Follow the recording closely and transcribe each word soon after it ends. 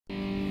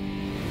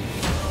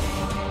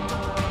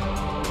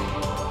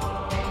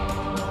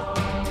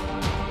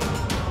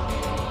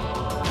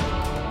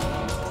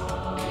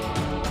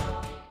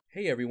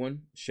Hey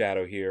everyone,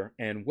 Shaedow here,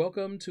 and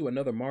welcome to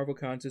another Marvel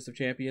Contest of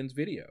Champions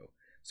video.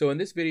 So in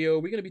this video,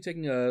 we're going to be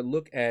taking a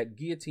look at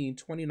Guillotine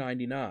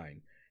 2099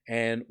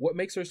 and what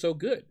makes her so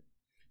good.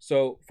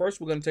 So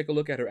first, we're going to take a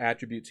look at her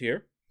attributes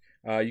here.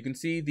 You can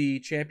see the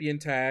champion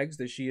tags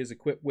that she is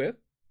equipped with.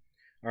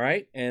 All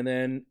right, and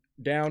then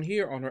down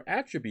here on her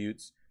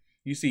attributes,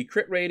 you see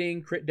crit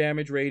rating, crit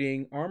damage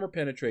rating, armor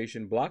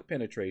penetration, block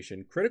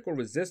penetration, critical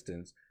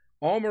resistance,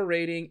 armor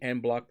rating,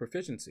 and block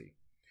proficiency.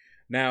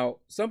 Now,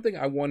 something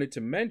I wanted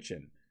to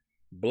mention,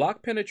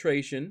 block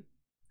penetration,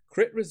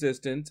 crit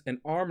resistance, and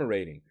armor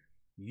rating.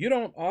 You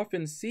don't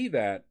often see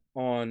that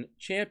on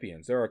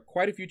champions. There are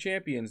quite a few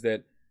champions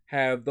that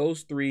have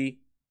those three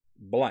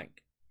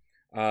blank,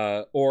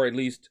 or at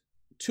least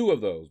two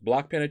of those.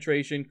 Block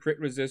penetration, crit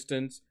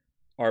resistance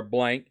are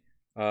blank.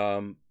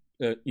 Armor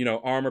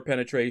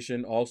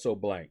penetration also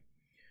blank.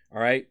 All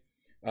right.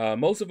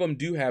 Most of them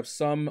do have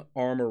some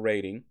armor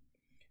rating,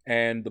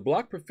 and the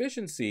block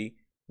proficiency,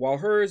 while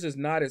hers is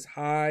not as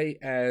high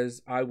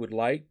as I would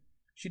like,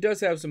 she does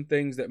have some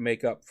things that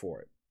make up for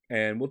it.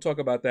 And we'll talk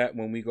about that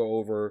when we go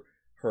over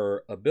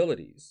her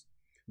abilities.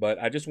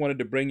 But I just wanted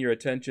to bring your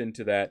attention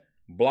to that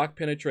block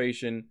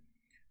penetration,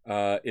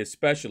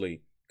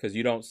 especially because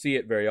you don't see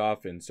it very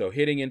often. So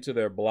hitting into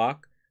their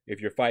block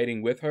if you're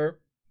fighting with her,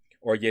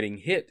 or getting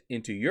hit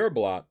into your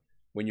block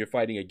when you're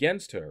fighting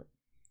against her,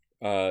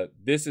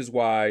 this is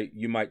why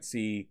you might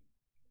see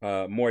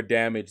more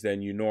damage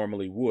than you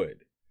normally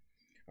would.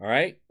 All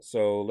right,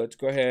 so let's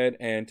go ahead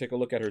and take a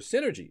look at her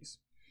synergies.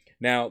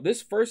 Now,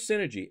 this first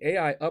synergy,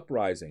 AI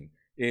Uprising,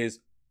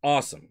 is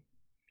awesome.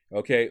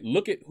 Okay,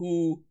 look at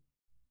who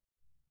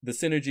the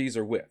synergies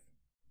are with.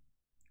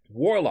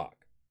 Warlock,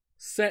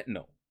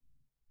 Sentinel.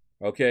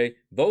 Okay,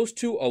 those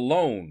two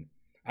alone,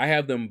 I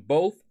have them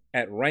both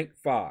at rank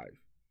 5.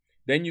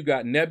 Then you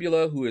got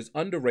Nebula, who is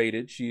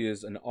underrated. She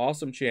is an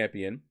awesome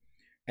champion.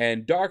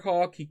 And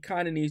Darkhawk, he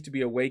kind of needs to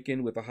be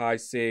awakened with a high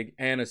sig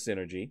and a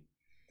synergy.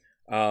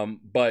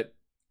 But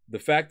the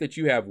fact that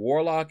you have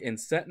Warlock and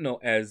Sentinel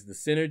as the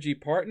synergy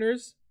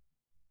partners,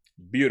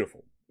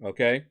 beautiful,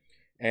 okay?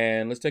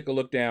 And let's take a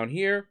look down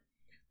here.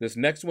 This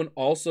next one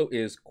also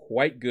is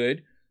quite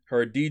good.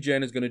 Her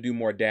degen is going to do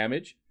more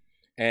damage.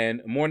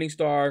 And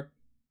Morningstar,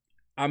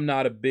 I'm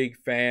not a big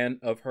fan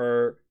of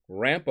her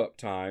ramp-up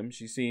time.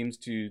 She seems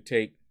to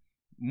take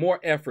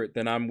more effort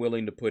than I'm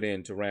willing to put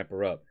in to ramp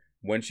her up.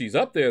 When she's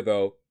up there,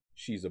 though,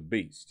 she's a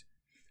beast.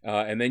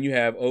 And then you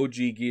have OG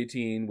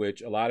Guillotine,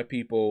 which a lot of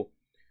people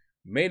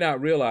may not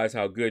realize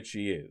how good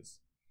she is.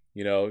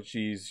 You know,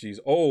 she's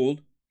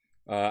old.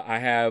 I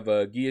have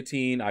a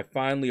Guillotine. I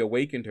finally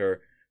awakened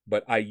her,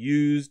 but I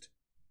used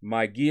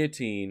my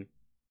Guillotine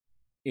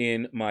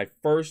in my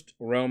first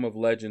Realm of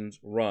Legends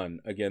run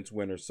against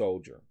Winter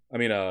Soldier. I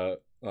mean,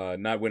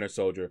 not Winter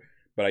Soldier,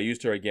 but I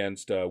used her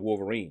against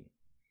Wolverine.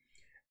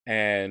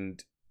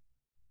 And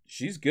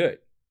she's good,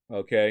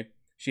 okay?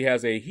 She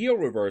has a heal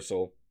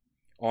reversal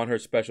on her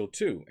special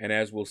too. And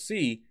as we'll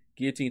see,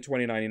 Guillotine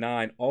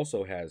 2099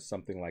 also has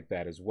something like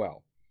that as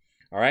well.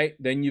 All right,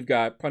 then you've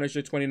got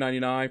Punisher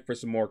 2099 for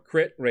some more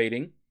crit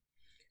rating.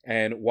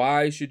 And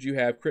why should you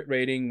have crit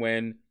rating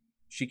when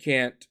she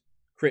can't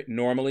crit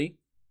normally?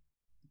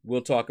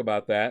 We'll talk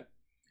about that.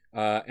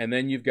 And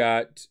then you've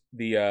got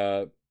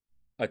the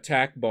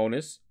attack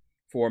bonus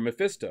for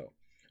Mephisto.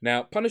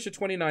 Now, Punisher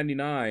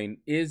 2099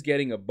 is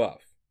getting a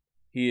buff.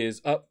 He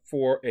is up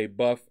for a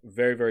buff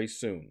very, very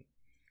soon.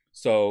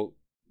 So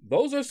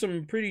those are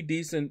some pretty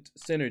decent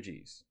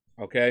synergies,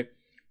 okay?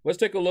 Let's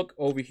take a look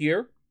over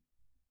here.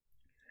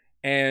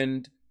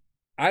 And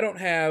I don't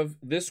have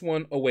this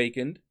one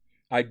awakened.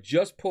 I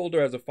just pulled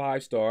her as a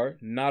 5-star,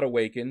 not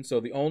awakened.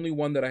 So the only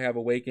one that I have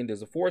awakened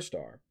is a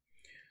 4-star.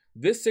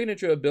 This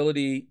signature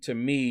ability to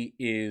me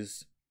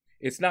is,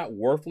 it's not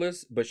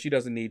worthless, but she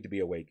doesn't need to be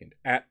awakened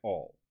at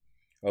all.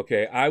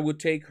 Okay, I would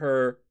take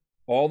her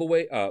all the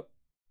way up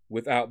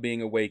without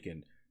being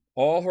awakened.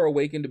 All her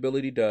awakened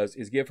ability does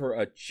is give her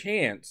a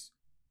chance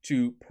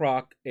to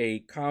proc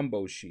a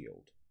combo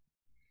shield.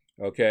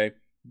 Okay,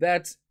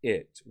 that's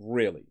it,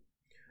 really.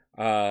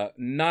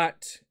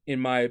 Not,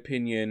 in my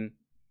opinion,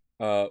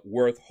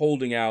 worth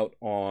holding out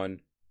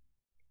on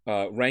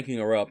ranking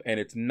her up, and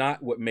it's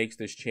not what makes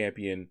this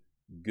champion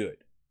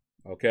good.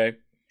 Okay,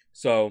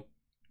 so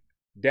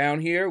down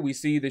here we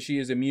see that she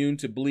is immune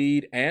to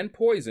bleed and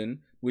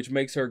poison, which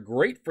makes her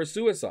great for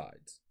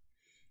suicides.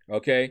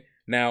 Okay,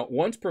 now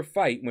once per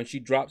fight, when she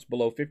drops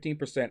below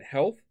 15%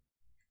 health,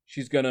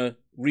 she's gonna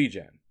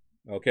regen.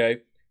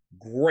 Okay,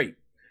 great.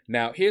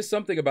 Now here's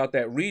something about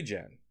that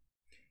regen.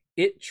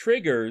 It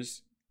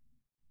triggers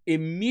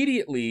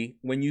immediately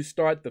when you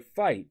start the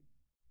fight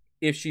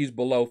if she's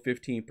below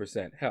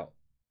 15% health.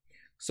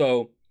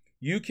 So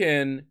you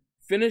can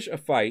finish a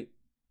fight,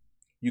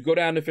 you go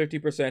down to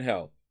 50%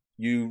 health,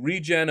 you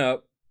regen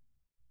up,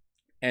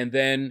 and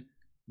then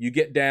you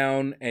get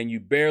down and you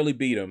barely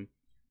beat them.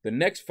 The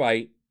next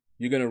fight,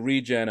 you're going to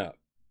regen up.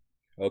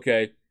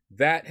 Okay?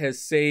 That has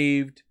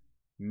saved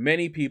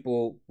many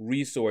people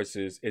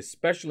resources,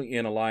 especially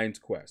in Alliance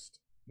Quest.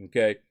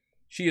 Okay?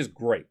 She is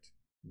great.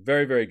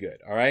 Very, very good.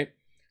 All right.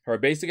 Her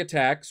basic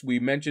attacks, we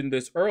mentioned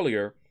this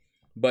earlier,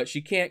 but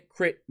she can't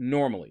crit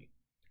normally.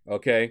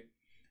 Okay.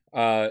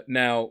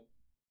 Now,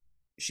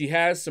 she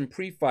has some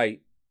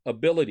pre-fight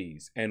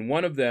abilities, and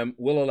one of them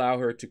will allow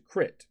her to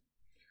crit.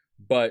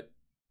 But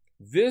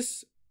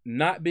this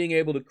not being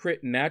able to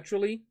crit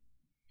naturally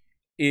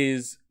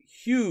is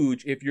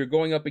huge if you're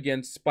going up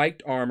against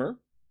spiked armor,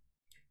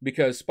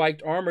 because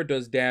spiked armor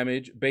does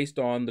damage based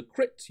on the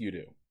crits you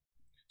do.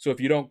 So if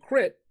you don't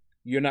crit,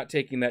 you're not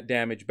taking that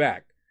damage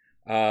back.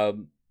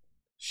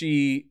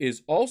 She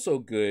is also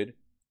good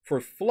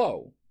for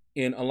flow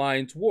in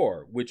Alliance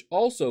War, which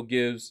also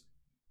gives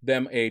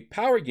them a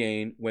power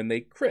gain when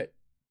they crit.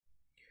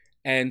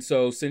 And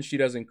so since she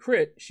doesn't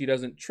crit, she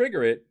doesn't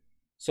trigger it,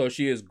 so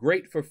she is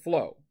great for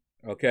flow,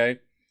 okay?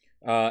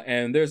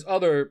 And there's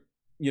other,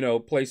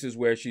 places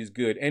where she's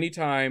good.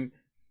 Anytime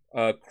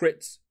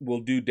crits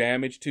will do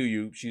damage to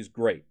you, she's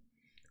great.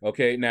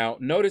 Okay, now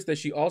notice that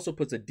she also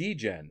puts a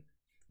degen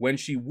when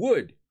she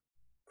would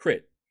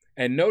crit.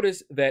 And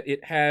notice that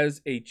it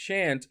has a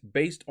chance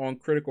based on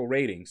critical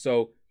rating.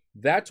 So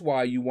that's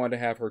why you want to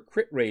have her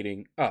crit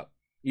rating up.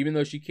 Even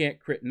though she can't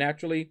crit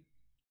naturally,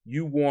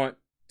 you want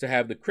to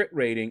have the crit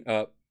rating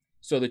up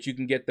so that you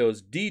can get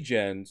those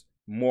degens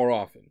more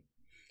often.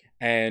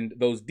 And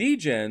those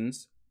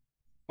degens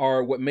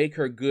are what make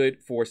her good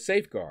for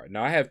Safeguard.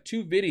 Now, I have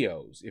 2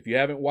 videos. If you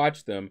haven't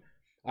watched them,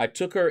 I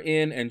took her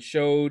in and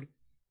showed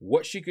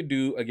what she could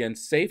do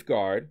against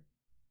Safeguard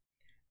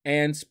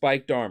and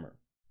Spiked Armor.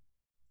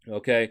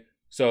 Okay,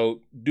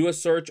 so do a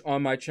search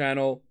on my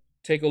channel.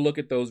 Take a look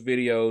at those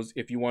videos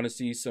if you want to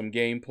see some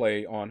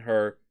gameplay on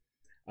her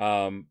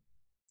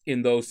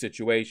in those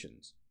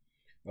situations.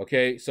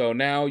 Okay, so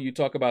now you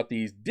talk about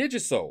these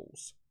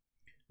Digisouls.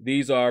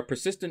 These are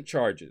persistent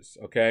charges,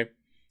 okay?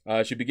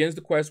 She begins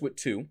the quest with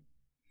 2,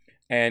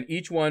 and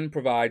each one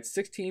provides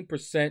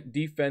 16%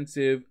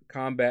 defensive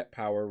combat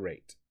power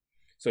rate.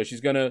 So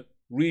she's going to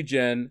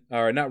regen,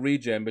 or not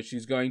regen, but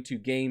she's going to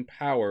gain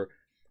power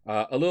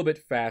a little bit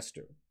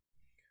faster,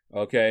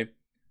 okay?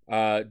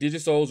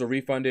 Digisouls are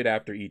refunded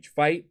after each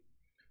fight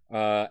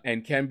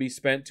and can be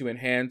spent to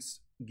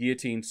enhance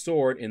Guillotine's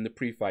sword in the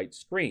pre-fight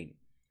screen.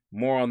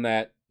 More on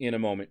that in a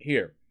moment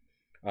here.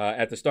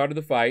 At the start of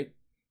the fight,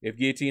 if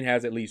Guillotine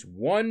has at least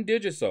 1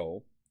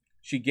 Digisoul,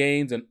 she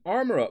gains an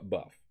armor up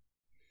buff.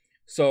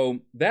 So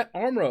that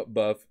armor up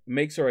buff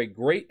makes her a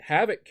great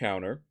havoc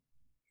counter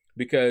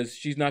because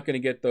she's not going to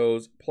get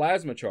those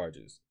plasma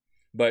charges.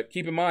 But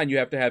keep in mind, you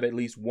have to have at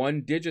least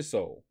 1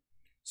 Digisoul.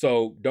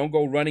 So don't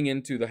go running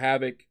into the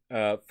havoc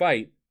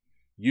fight,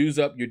 use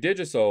up your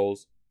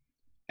Digisouls,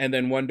 and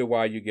then wonder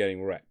why you're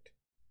getting wrecked.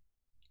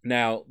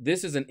 Now,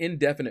 this is an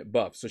indefinite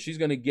buff, so she's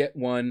going to get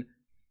one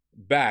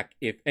back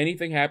if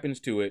anything happens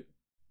to it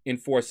in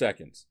 4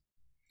 seconds.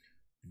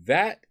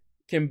 That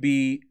can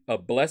be a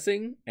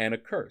blessing and a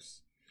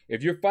curse.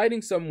 If you're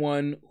fighting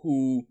someone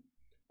who,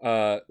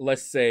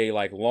 let's say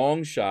like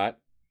Longshot,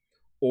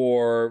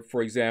 or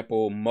for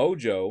example,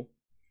 Mojo,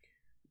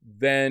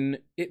 then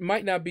it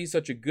might not be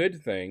such a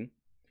good thing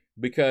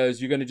because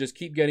you're going to just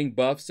keep getting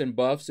buffs and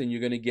buffs and you're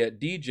going to get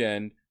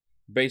degened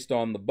based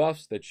on the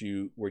buffs that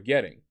you were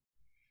getting.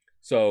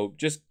 So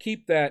just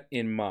keep that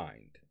in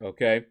mind,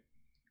 okay?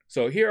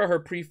 So here are her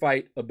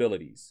pre-fight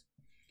abilities.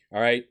 All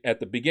right,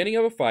 at the beginning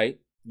of a fight,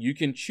 you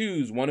can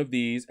choose one of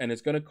these and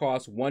it's going to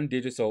cost 1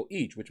 Digisoul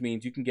each, which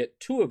means you can get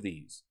 2 of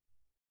these.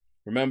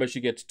 Remember, she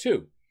gets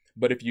 2.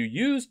 But if you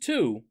use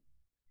 2,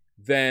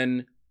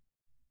 then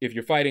if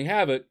you're fighting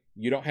Havoc,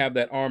 you don't have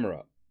that armor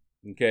up.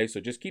 Okay, so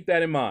just keep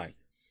that in mind.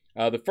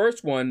 The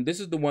first one, this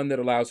is the one that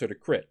allows her to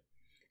crit.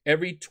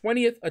 Every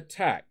 20th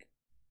attack,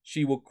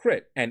 she will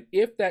crit. And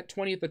if that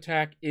 20th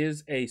attack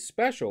is a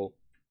special,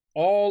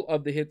 all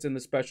of the hits in the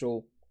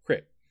special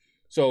crit.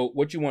 So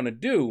what you want to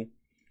do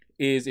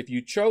is if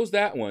you chose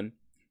that one,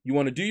 you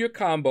want to do your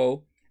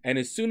combo. And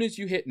as soon as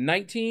you hit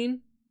 19,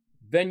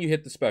 then you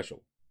hit the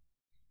special.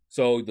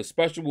 So the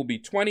special will be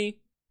 20.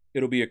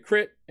 It'll be a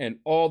crit. And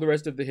all the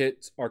rest of the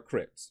hits are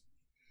crits.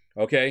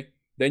 Okay.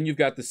 Then you've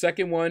got the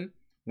second one.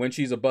 When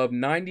she's above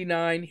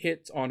 99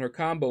 hits on her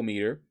combo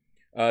meter,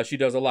 she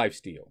does a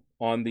lifesteal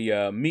on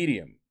the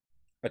medium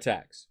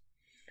attacks.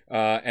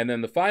 And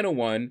then the final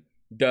one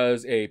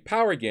does a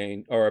power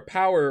gain or a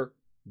power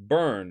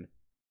burn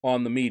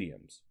on the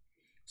mediums.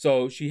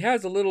 So she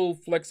has a little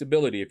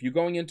flexibility. If you're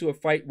going into a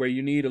fight where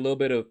you need a little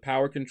bit of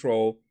power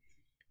control,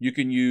 you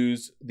can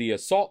use the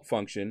assault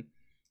function.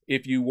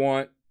 If you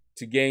want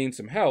to gain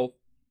some health,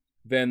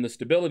 then the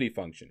stability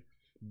function.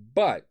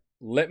 But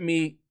let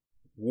me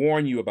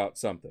warn you about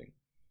something.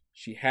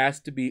 She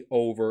has to be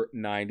over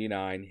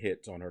 99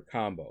 hits on her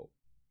combo.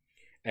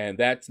 And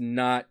that's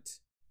not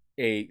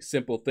a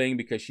simple thing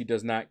because she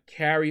does not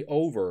carry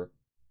over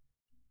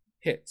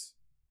hits.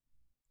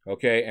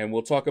 Okay, and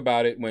we'll talk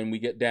about it when we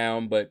get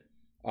down, but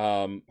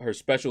her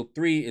special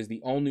 3 is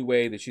the only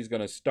way that she's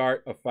going to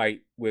start a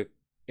fight with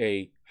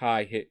a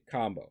high hit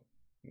combo.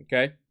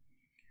 Okay,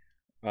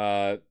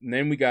 and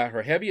then we got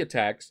her heavy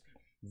attacks.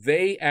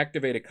 They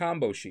activate a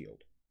combo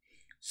shield.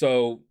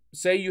 So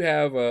say you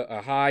have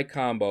a high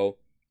combo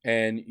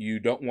and you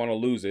don't want to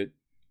lose it,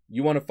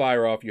 you want to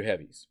fire off your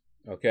heavies,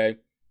 okay?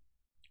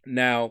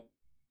 Now,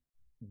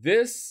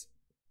 this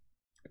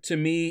to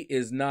me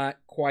is not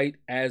quite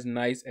as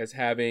nice as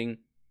having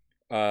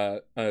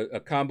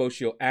a combo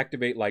shield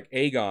activate like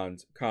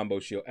Aegon's combo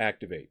shield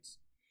activates.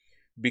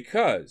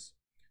 Because,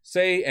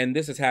 say, and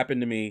this has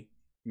happened to me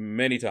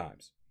many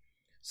times,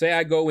 say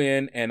I go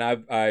in and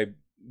I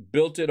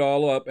built it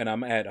all up and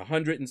I'm at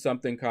 100 and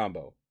something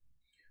combo.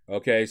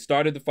 Okay,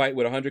 started the fight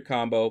with 100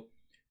 combo,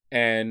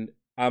 and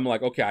I'm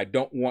like, okay, I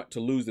don't want to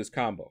lose this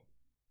combo.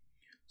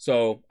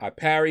 So I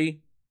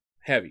parry,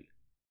 heavy,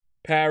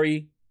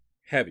 parry,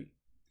 heavy.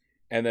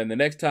 And then the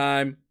next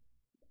time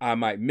I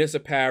might miss a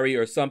parry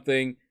or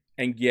something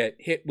and get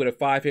hit with a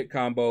 5-hit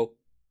combo,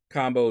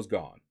 combo's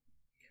gone.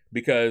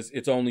 Because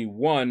it's only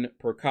 1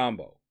 per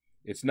combo.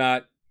 It's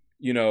not,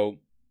 you know,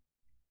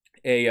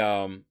 a,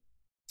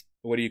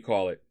 what do you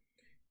call it?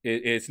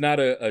 It's not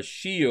a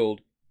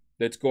shield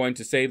that's going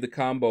to save the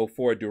combo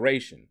for a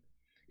duration.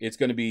 It's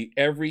going to be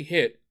every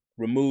hit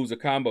removes a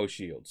combo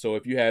shield. So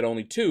if you had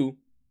only 2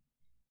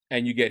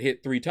 and you get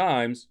hit 3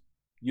 times,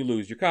 you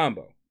lose your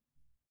combo.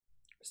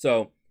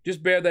 So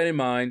just bear that in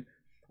mind.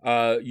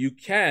 You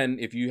can,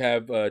 if you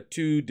have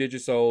 2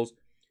 Digisouls,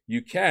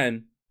 you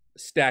can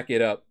stack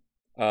it up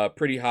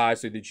pretty high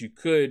so that you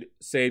could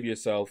save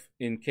yourself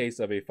in case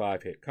of a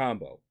 5-hit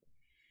combo.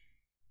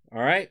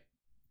 All right.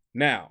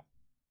 Now,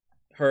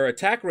 her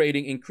attack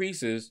rating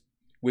increases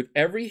with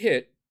every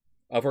hit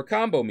of her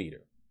combo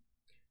meter,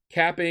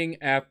 capping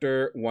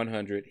after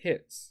 100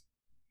 hits.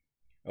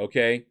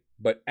 Okay,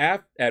 but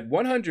at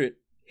 100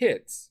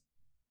 hits,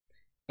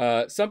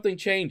 something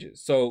changes.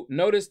 So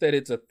notice that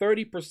it's a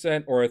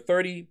 30% or a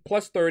 30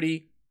 plus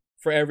 30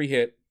 for every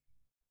hit.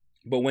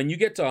 But when you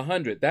get to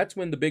 100, that's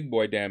when the big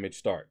boy damage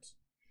starts.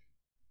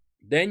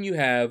 Then you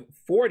have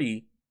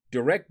 40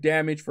 direct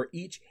damage for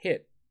each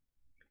hit,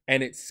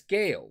 and it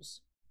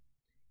scales.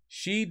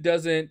 She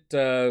doesn't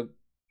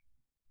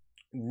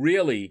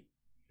really,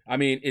 I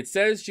mean, it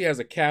says she has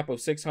a cap of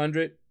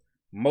 600.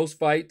 Most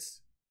fights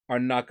are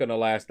not going to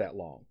last that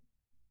long.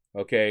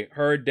 Okay,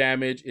 her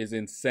damage is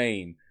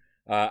insane.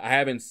 I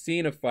haven't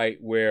seen a fight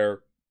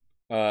where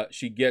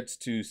she gets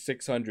to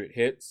 600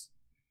 hits,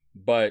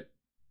 but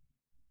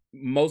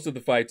most of the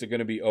fights are going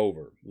to be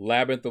over.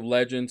 Labyrinth of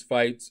Legends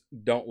fights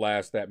don't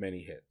last that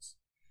many hits.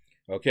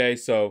 Okay,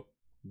 so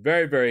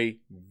very, very,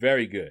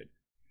 very good.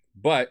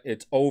 But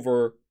it's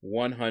over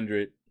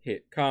 100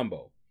 hit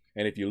combo.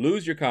 And if you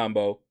lose your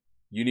combo,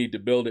 you need to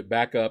build it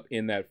back up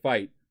in that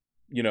fight,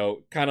 you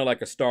know, kind of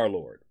like a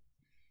Star-Lord.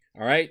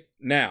 All right,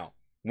 now,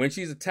 when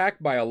she's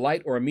attacked by a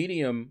light or a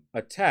medium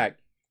attack,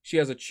 she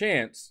has a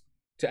chance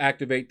to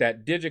activate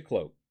that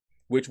Digicloak,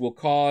 which will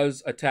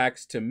cause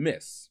attacks to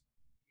miss.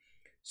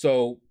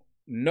 So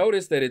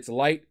notice that it's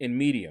light and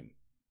medium,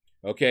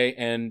 okay?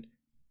 And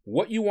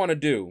what you want to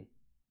do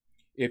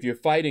if you're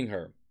fighting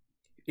her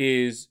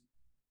is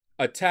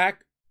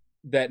attack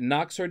that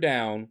knocks her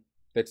down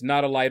that's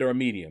not a light or a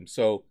medium.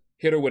 So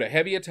hit her with a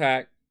heavy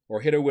attack or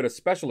hit her with a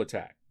special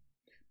attack.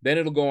 Then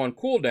it'll go on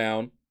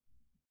cooldown,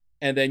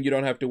 and then you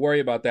don't have to worry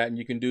about that, and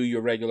you can do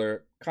your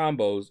regular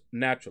combos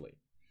naturally.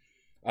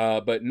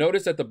 But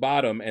notice at the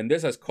bottom, and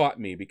this has caught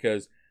me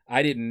because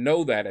I didn't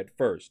know that at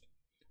first.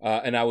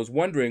 And I was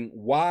wondering,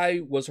 why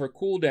was her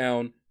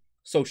cooldown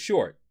so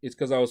short? It's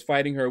because I was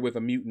fighting her with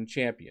a mutant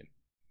champion.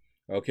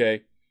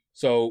 Okay,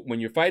 so when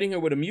you're fighting her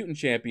with a mutant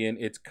champion,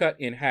 it's cut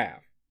in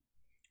half.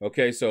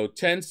 Okay, so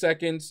 10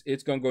 seconds,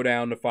 it's going to go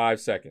down to 5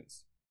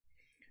 seconds.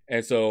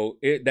 And so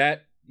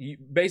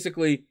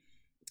basically,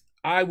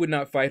 I would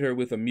not fight her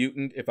with a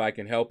mutant if I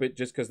can help it,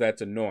 just because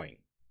that's annoying.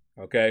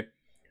 Okay,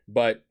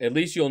 but at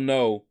least you'll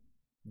know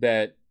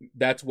that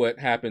that's what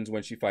happens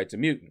when she fights a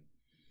mutant.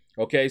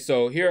 Okay,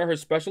 so here are her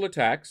special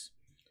attacks.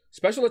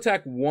 Special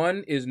attack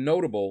 1 is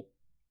notable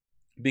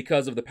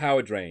because of the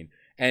power drain.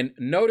 And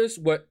notice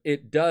what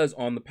it does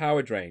on the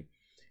power drain.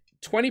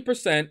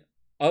 20%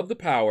 of the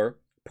power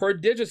per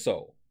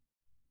Digisoul.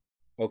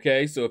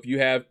 Okay, so if you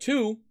have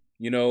 2,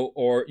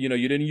 or you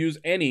didn't use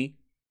any,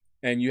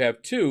 and you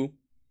have 2,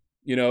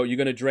 you're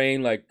gonna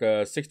drain like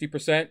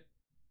 60%.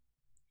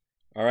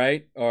 All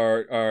right,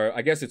 or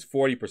I guess it's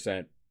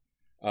 40%,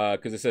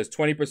 because it says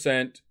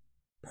 20%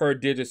 per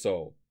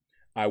Digisoul.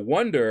 I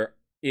wonder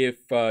if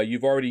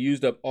you've already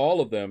used up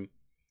all of them.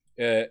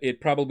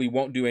 It probably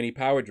won't do any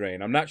power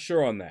drain. I'm not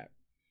sure on that.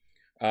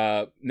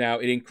 Now,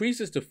 it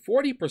increases to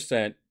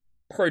 40%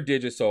 per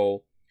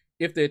Digisoul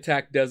if the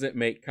attack doesn't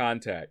make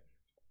contact.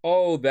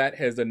 Oh, that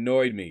has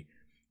annoyed me.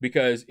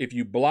 Because if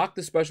you block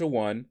the special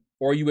one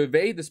or you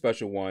evade the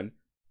special one,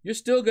 you're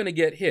still going to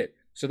get hit.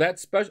 So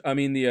that's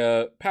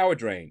the power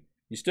drain.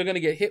 You're still going to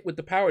get hit with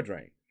the power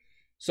drain.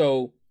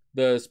 So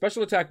the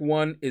special attack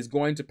 1 is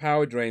going to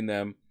power drain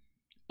them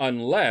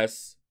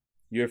unless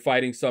you're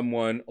fighting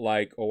someone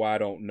like, I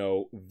don't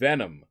know,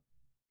 Venom.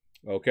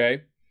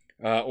 Okay?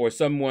 Or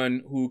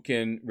someone who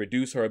can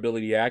reduce her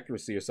ability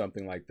accuracy or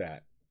something like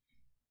that.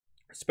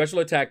 Special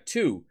attack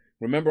 2.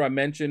 Remember I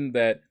mentioned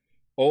that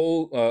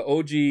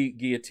OG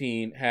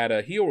Guillotine had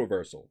a heal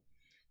reversal.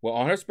 Well,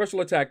 on her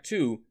special attack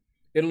 2,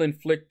 it'll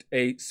inflict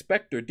a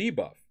Spectre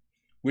debuff,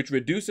 which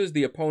reduces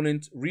the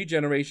opponent's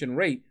regeneration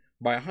rate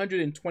by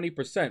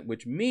 120%,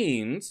 which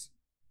means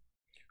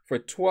for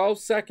 12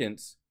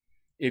 seconds,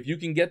 if you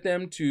can get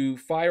them to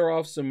fire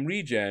off some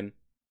regen,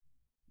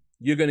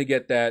 you're going to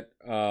get that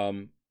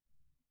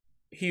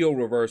heal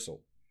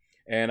reversal.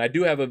 And I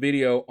do have a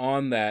video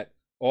on that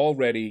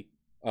already,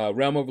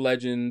 Realm of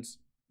Legends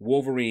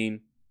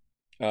Wolverine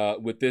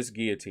with this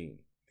Guillotine.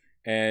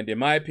 And in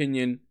my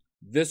opinion,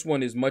 this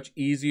one is much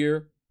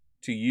easier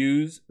to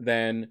use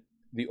than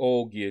the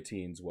old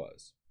Guillotines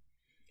was.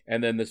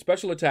 And then the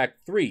special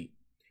attack 3,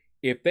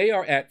 if they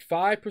are at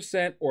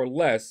 5% or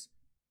less,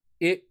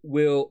 it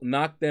will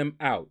knock them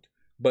out.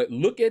 But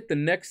look at the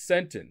next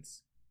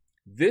sentence.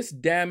 This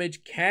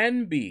damage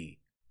can be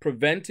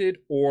prevented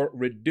or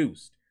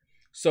reduced.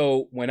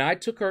 So when I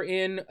took her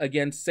in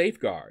against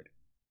Safeguard,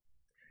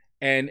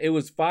 and it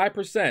was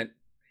 5%,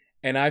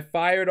 and I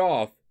fired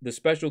off the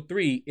special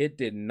 3, it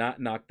did not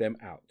knock them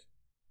out.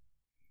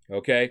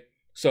 Okay?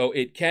 So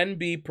it can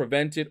be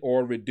prevented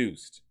or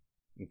reduced.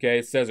 Okay?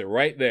 It says it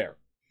right there.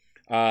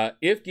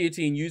 If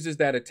Guillotine uses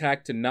that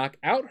attack to knock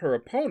out her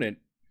opponent,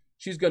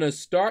 she's going to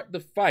start the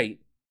fight,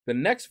 the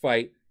next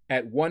fight,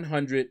 at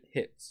 100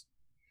 hits.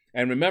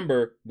 And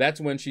remember,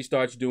 that's when she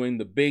starts doing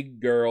the big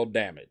girl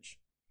damage.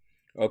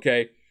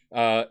 Okay?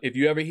 If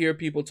you ever hear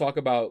people talk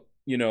about,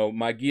 you know,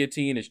 my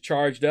Guillotine is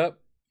charged up,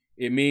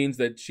 it means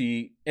that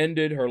she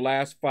ended her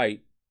last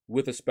fight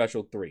with a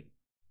special 3.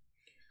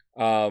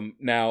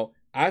 Now,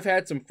 I've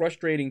had some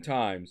frustrating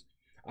times.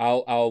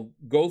 I'll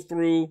go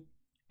through,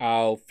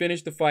 I'll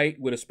finish the fight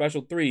with a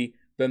special 3,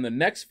 then the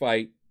next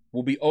fight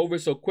will be over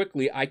so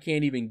quickly I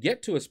can't even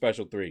get to a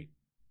special 3.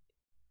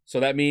 So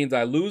that means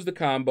I lose the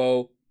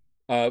combo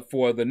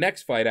for the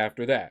next fight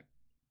after that.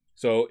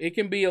 So it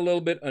can be a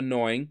little bit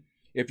annoying.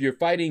 If you're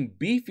fighting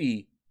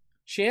beefy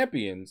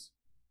champions,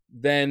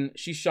 then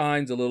she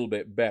shines a little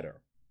bit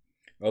better.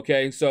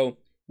 Okay, so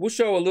we'll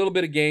show a little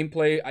bit of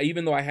gameplay.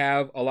 Even though I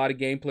have a lot of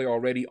gameplay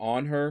already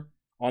on her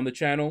on the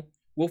channel,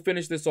 we'll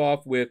finish this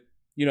off with,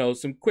 you know,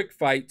 some quick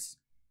fights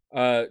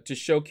to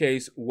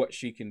showcase what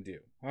she can do.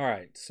 All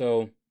right,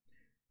 so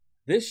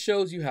this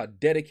shows you how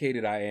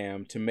dedicated I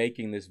am to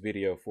making this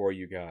video for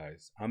you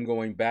guys. I'm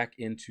going back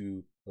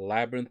into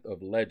Labyrinth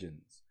of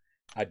Legends.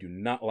 I do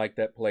not like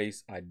that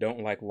place. I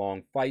don't like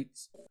long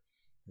fights.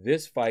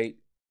 This fight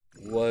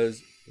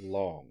was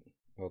long,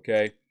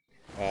 okay?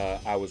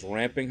 I was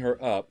ramping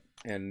her up,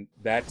 and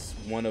that's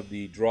one of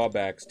the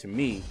drawbacks to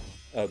me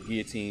of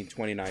Guillotine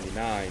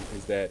 2099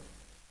 is that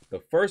the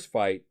first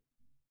fight,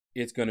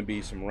 it's going to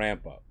be some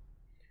ramp up.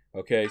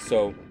 Okay,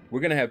 so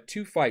we're going to have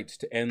 2 fights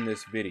to end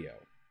this video.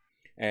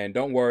 And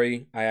don't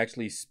worry, I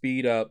actually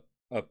speed up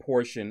a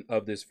portion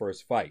of this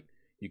first fight.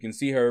 You can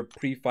see her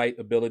pre-fight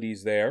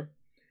abilities there,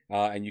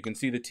 and you can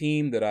see the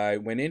team that I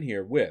went in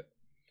here with.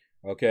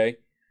 Okay,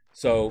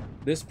 so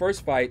this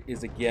first fight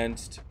is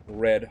against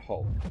Red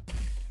Hulk.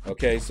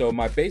 Okay, so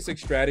my basic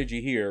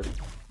strategy here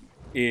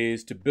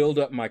is to build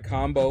up my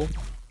combo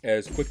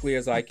as quickly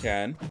as I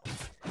can.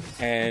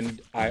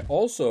 And I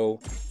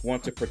also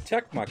want to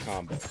protect my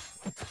combo.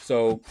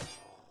 So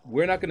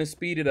we're not going to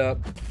speed it up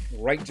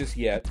right just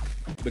yet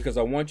because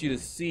I want you to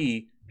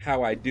see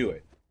how I do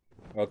it.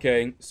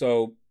 Okay,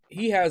 so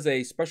he has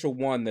a special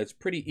 1 that's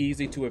pretty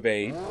easy to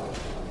evade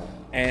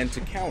and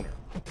to counter.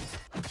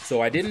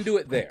 So I didn't do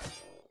it there.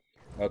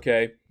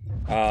 Okay,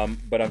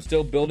 but I'm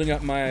still building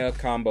up my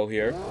combo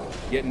here,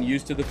 getting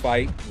used to the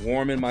fight,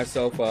 warming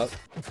myself up,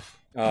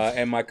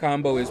 and my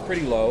combo is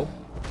pretty low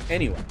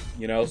anyway,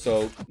 you know,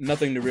 so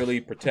nothing to really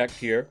protect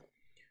here.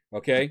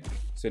 Okay,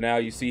 so now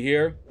you see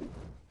here,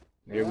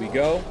 there we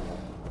go,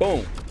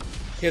 boom,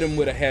 hit him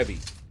with a heavy.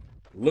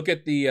 Look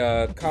at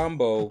the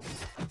combo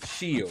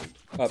shield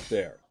up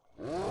there.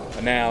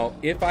 Now,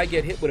 if I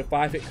get hit with a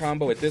 5-hit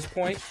combo at this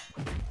point,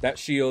 that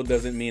shield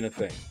doesn't mean a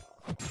thing.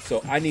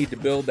 So I need to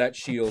build that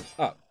shield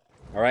up,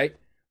 all right?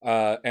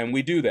 And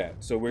we do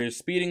that. So we're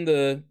speeding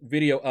the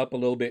video up a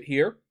little bit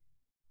here,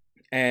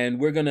 and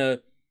we're going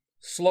to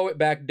slow it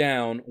back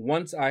down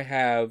once I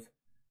have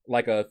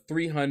like a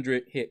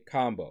 300 hit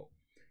combo.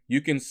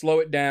 You can slow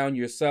it down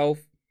yourself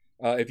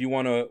if you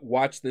want to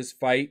watch this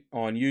fight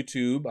on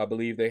YouTube. I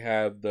believe they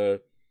have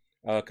the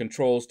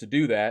controls to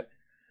do that.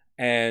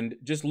 And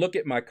just look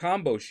at my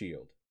combo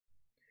shield.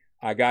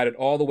 I got it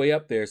all the way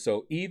up there.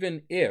 So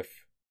even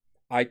if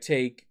I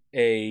take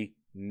a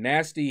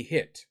nasty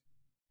hit,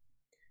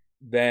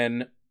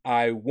 then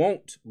I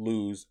won't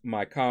lose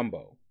my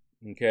combo.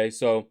 Okay,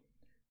 so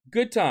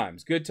good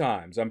times, good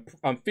times.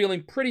 I'm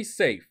feeling pretty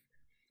safe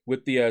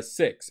with the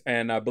 6,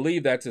 and I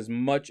believe that's as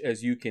much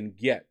as you can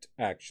get,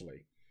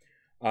 actually.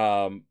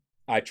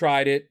 I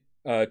tried it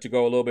to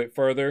go a little bit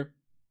further,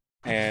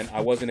 and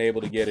I wasn't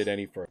able to get it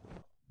any further.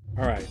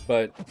 All right,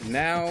 but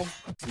now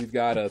we've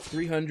got a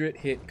 300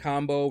 hit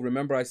combo.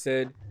 Remember I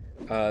said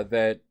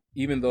that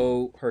even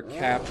though her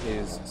cap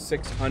is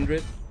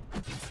 600,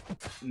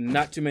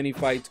 not too many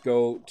fights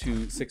go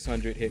to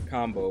 600 hit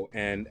combo,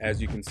 and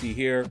as you can see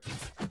here,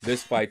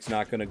 this fight's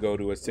not going to go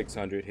to a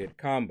 600 hit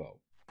combo.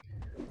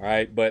 All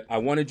right, but I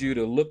wanted you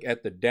to look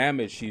at the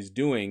damage she's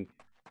doing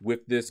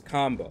with this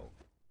combo.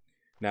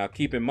 Now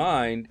keep in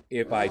mind,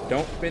 if I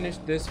don't finish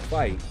this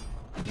fight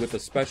with a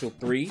special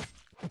 3,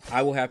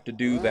 I will have to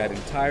do that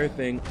entire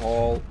thing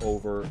all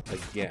over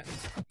again.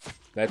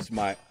 That's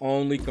my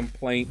only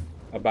complaint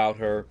about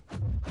her.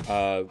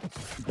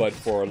 But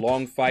for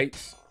long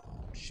fights,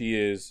 she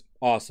is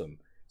awesome.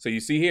 So you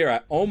see here,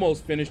 I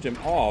almost finished him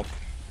off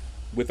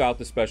without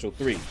the special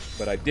 3,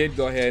 but I did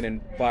go ahead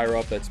and fire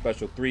up that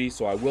special 3,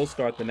 so I will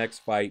start the next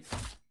fight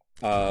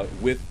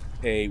with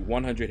a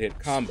 100 hit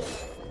combo.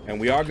 And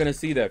we are going to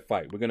see that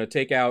fight. We're going to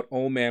take out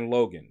Old Man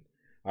Logan.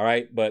 All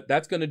right, but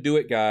that's going to do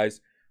it,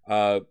 guys.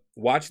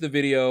 Watch the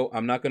video.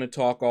 I'm not going to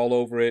talk all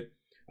over it.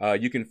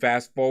 You can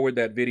fast forward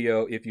that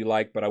video if you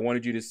like, but I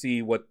wanted you to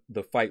see what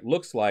the fight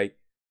looks like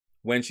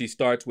when she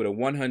starts with a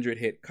 100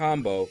 hit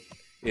combo.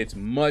 It's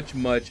much,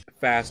 much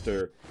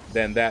faster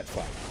than that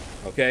fight.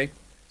 Okay,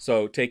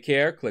 so take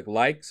care. Click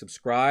like,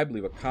 subscribe,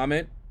 leave a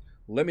comment.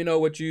 Let me know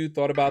what you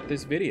thought about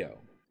this video.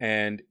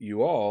 And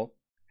you all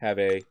have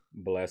a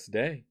blessed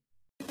day.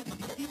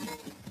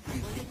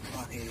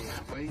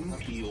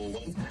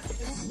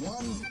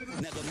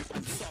 Never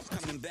stop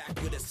coming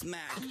back with a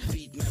smack.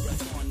 Beat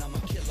marathon, I'm a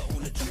killer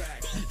on the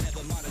track.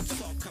 Never modern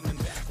talk coming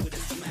back with a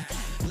smack.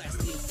 Last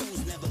name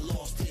fools never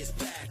lost his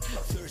back.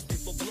 Thirsty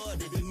for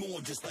blood, even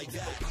more just like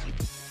that.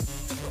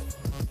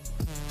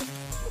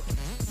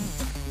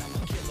 I'm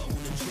a killer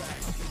on the track.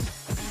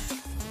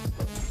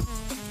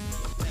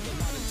 Never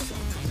modern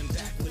talk coming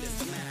back with a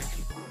smack.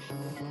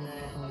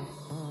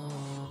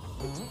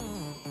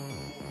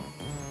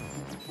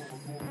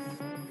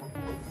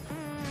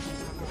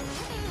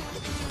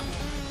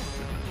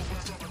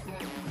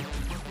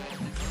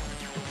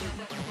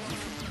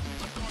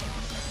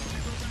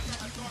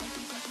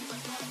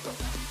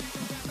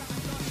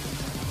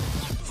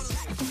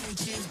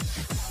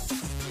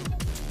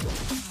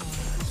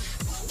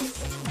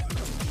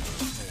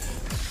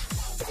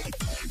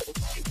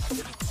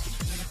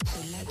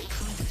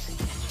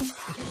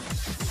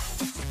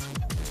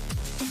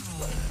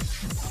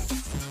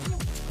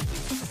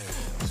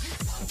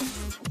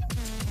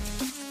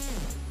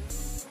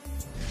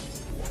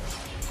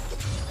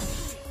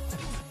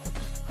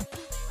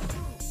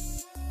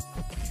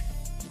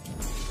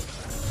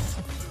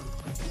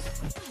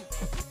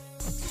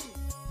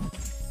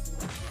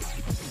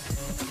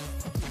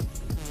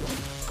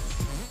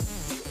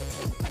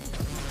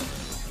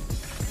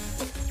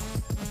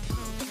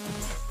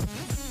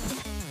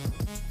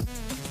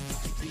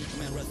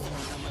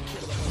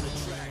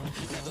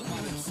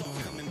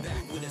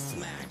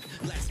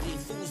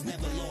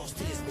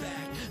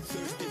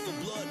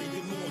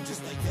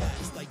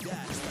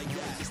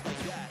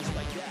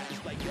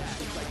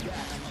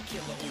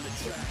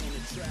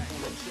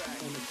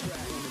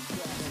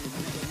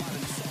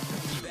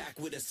 Back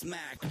with a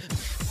smack.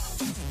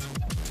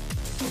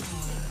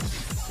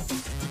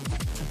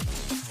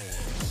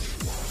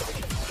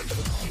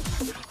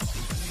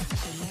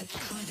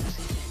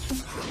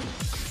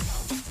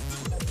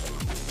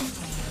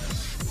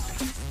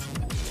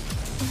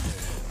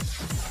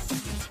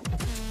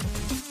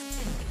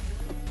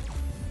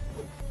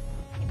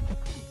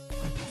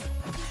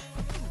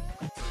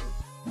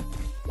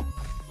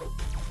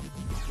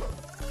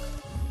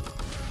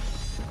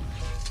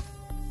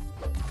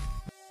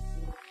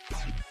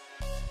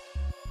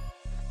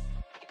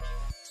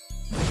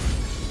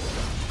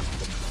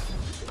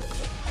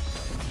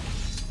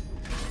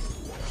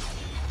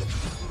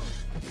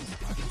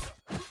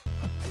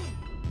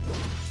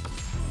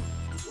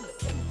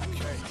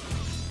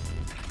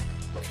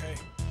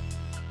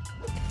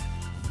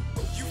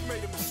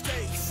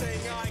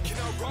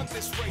 Run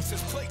this race,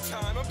 it's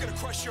playtime, I'm gonna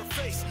crush your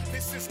face.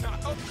 This is not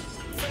a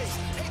face.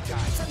 Hey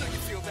guys, I know you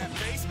feel that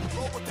bass.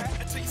 Roll with that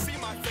until you see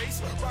my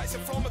face.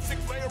 Rising from a thick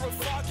layer of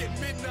fog at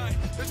midnight.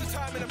 There's a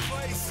time and a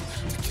place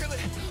to kill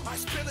it. I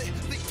spill it,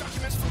 leak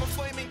documents from a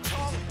flaming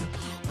tongue.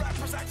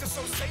 Rappers acting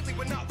so saintly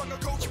when not long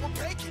ago you were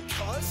baking,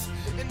 cuz.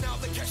 And now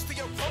they catch the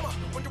aroma,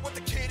 wonder what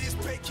the kid is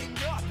baking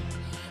up.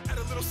 Add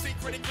a little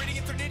secret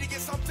ingredient, they're needing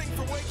get something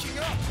for waking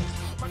up.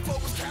 My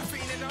flow was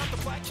caffeine and I'm the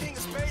black king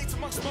of spades.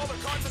 Among smaller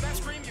cards and that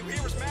scream you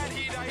hear is mad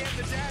heat. I am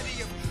the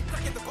daddy of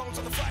cracking the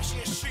bones of the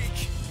flashiest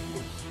chic.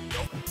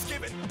 No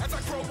given, as I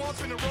grow up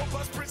in a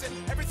robust prison.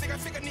 Everything I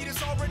think I need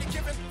is already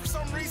given. For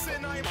some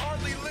reason I am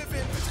hardly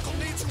living. Physical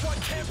needs are what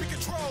can't be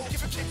controlled.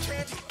 Give a kid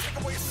candy, take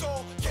away his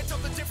soul. Can't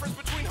tell the difference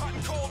between hot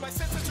and cold. My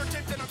senses are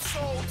dipped and I'm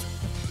sold.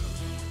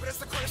 But as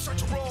the credits start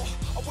to roll,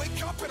 I wake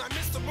up and I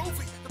miss the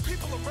movie. The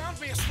people around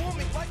me are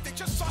swarming like they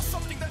just saw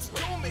something that's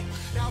dooming.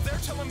 Now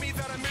they're telling me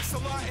that I miss a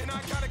lot and I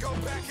gotta go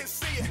back and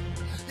see it.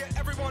 Yet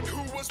everyone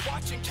who was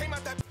watching came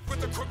at that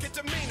with a crooked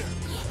demeanor.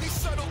 These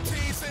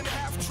subtleties and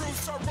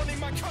half-truths are running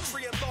my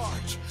country at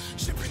large.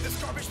 Shipping this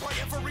garbage by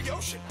every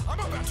ocean, I'm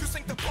about to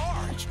sink the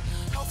barge.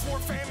 Health, war,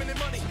 famine, and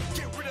money,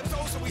 get rid of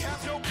those and we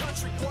have no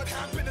country. What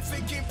happened to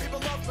thinking people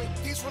love me?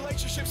 These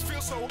relationships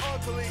feel so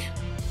ugly.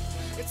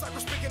 It's like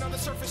we're speaking on the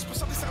surface, but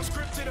something sounds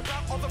scripted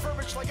about all the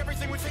verbiage, like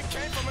everything we think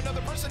came from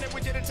another person, and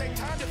we didn't take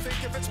time to think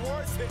if it's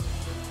worth it.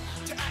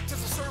 To act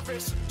as a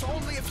service to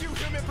only a few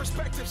human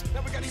perspectives.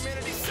 Now we got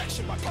humanity's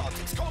section by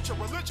politics, culture,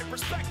 religion,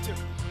 perspective.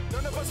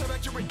 None of us have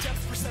accurate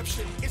depth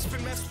perception. It's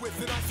been messed with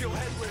and I feel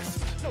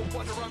headless. No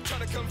wonder I'm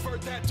trying to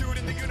convert that dude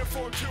in the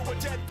uniform to a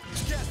dead.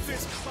 Get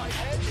this, my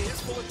head is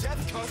full of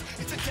death cause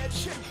it's a dead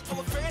ship full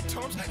of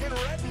phantoms and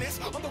redness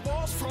on the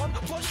walls from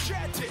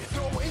bloodshed.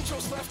 No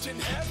angels left in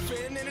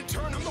heaven, and in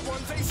turn I'm the one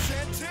they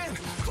sent in.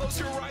 Close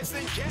your eyes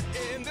and get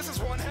in. This is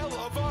one hell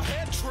of a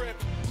head trip.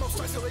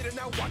 Most isolated,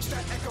 now watch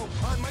that echo.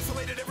 I'm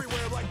isolated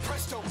everywhere like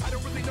presto. I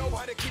don't really know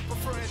how to keep a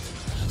friend.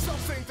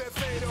 Something that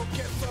they don't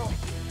get though.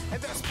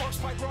 And that sparks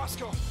by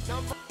Roscoe. Now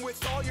I'm f***ing with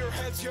all your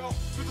heads, yo.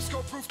 Through the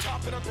scope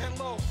rooftop and I'm bent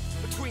low.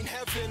 Between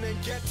heaven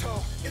and ghetto.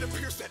 It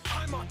appears that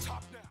I'm on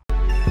top now.